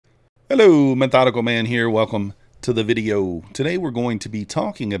Hello, Methodical Man here. Welcome to the video. Today we're going to be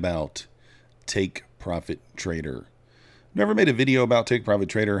talking about Take Profit Trader. Never made a video about Take Profit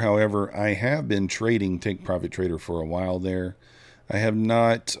Trader. However, I have been trading Take Profit Trader for a while there. I have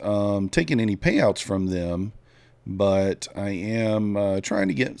not taken any payouts from them, but I am trying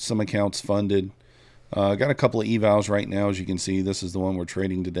to get some accounts funded. Got a couple of evals right now. As you can see, this is the one we're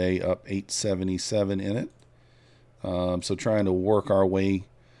trading today, up 877 in it. So trying to work our way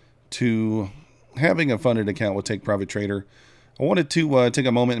to having a funded account with Take Profit Trader. I wanted to take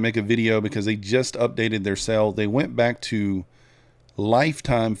a moment and make a video because they just updated their sale. They went back to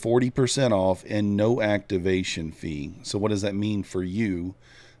lifetime 40% off and no activation fee. So what does that mean for you?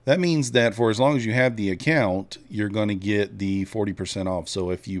 That means that for as long as you have the account, you're going to get the 40% off. So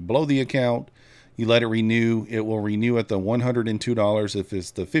if you blow the account, you let it renew, it will renew at the $102 if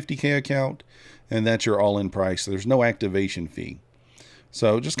it's the 50K account, and that's your all-in price. So there's no activation fee.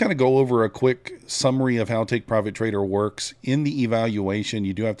 So just kind of go over a quick summary of how Take Profit Trader works. In the evaluation,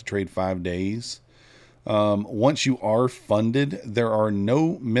 you do have to trade 5 days. Once you are funded, there are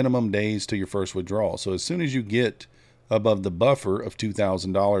no minimum days to your first withdrawal. So as soon as you get above the buffer of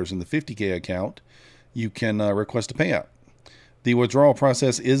 $2,000 in the 50K account, you can request a payout. The withdrawal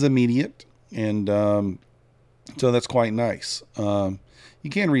process is immediate, and so that's quite nice. You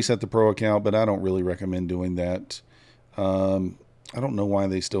can reset the pro account, but I don't really recommend doing that. I don't know why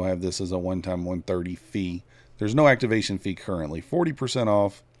they still have this as a one-time $130 fee. There's no activation fee currently. 40%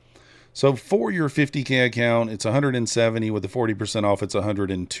 off. So for your 50K account, it's $170. With the 40% off, it's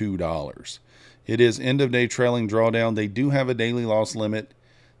 $102. It is end-of-day trailing drawdown. They do have a daily loss limit.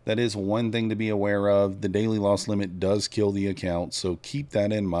 That is one thing to be aware of. The daily loss limit does kill the account, so keep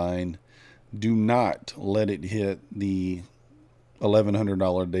that in mind. Do not let it hit the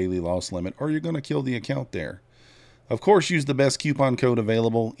 $1,100 daily loss limit, or you're going to kill the account there. Of course, use the best coupon code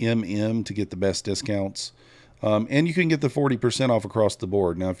available, MM, to get the best discounts. And you can get the 40% off across the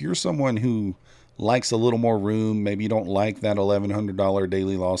board. Now, if you're someone who likes a little more room, maybe you don't like that $1,100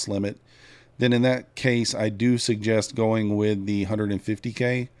 daily loss limit, then in that case, I do suggest going with the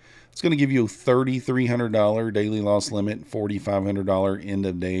 150K. It's going to give you a $3,300 daily loss limit, $4,500 end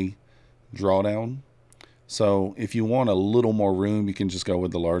of day drawdown. So if you want a little more room, you can just go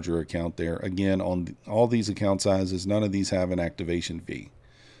with the larger account there. Again, on all these account sizes, none of these have an activation fee.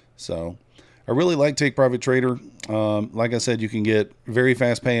 So I really like Take Profit Trader. Like I said, you can get very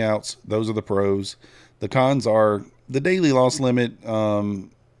fast payouts. Those are the pros. The cons are the daily loss limit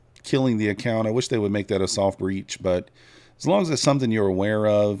killing the account. I wish they would make that a soft breach, but as long as it's something you're aware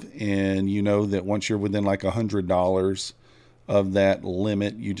of and you know that once you're within like $100 of that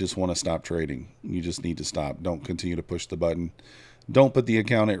limit, you just want to stop trading. You just need to stop. Don't continue to push the button. Don't put the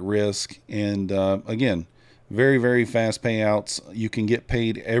account at risk. And again, very, very fast payouts. You can get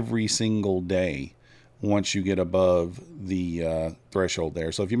paid every single day once you get above the threshold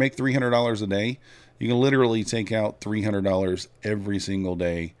there. So if you make $300 a day, you can literally take out $300 every single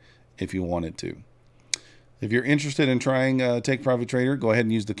day if you wanted to. If you're interested in trying Take Profit Trader, go ahead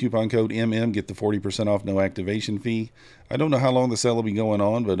and use the coupon code MM. Get the 40% off, no activation fee. I don't know how long the sale will be going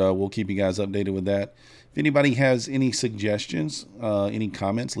on, but we'll keep you guys updated with that. If anybody has any suggestions, any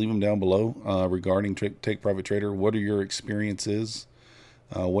comments, leave them down below regarding Take Profit Trader. What are your experiences?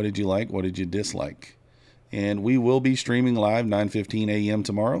 What did you like? What did you dislike? And we will be streaming live 9:15 a.m.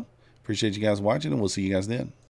 tomorrow. Appreciate you guys watching, and we'll see you guys then.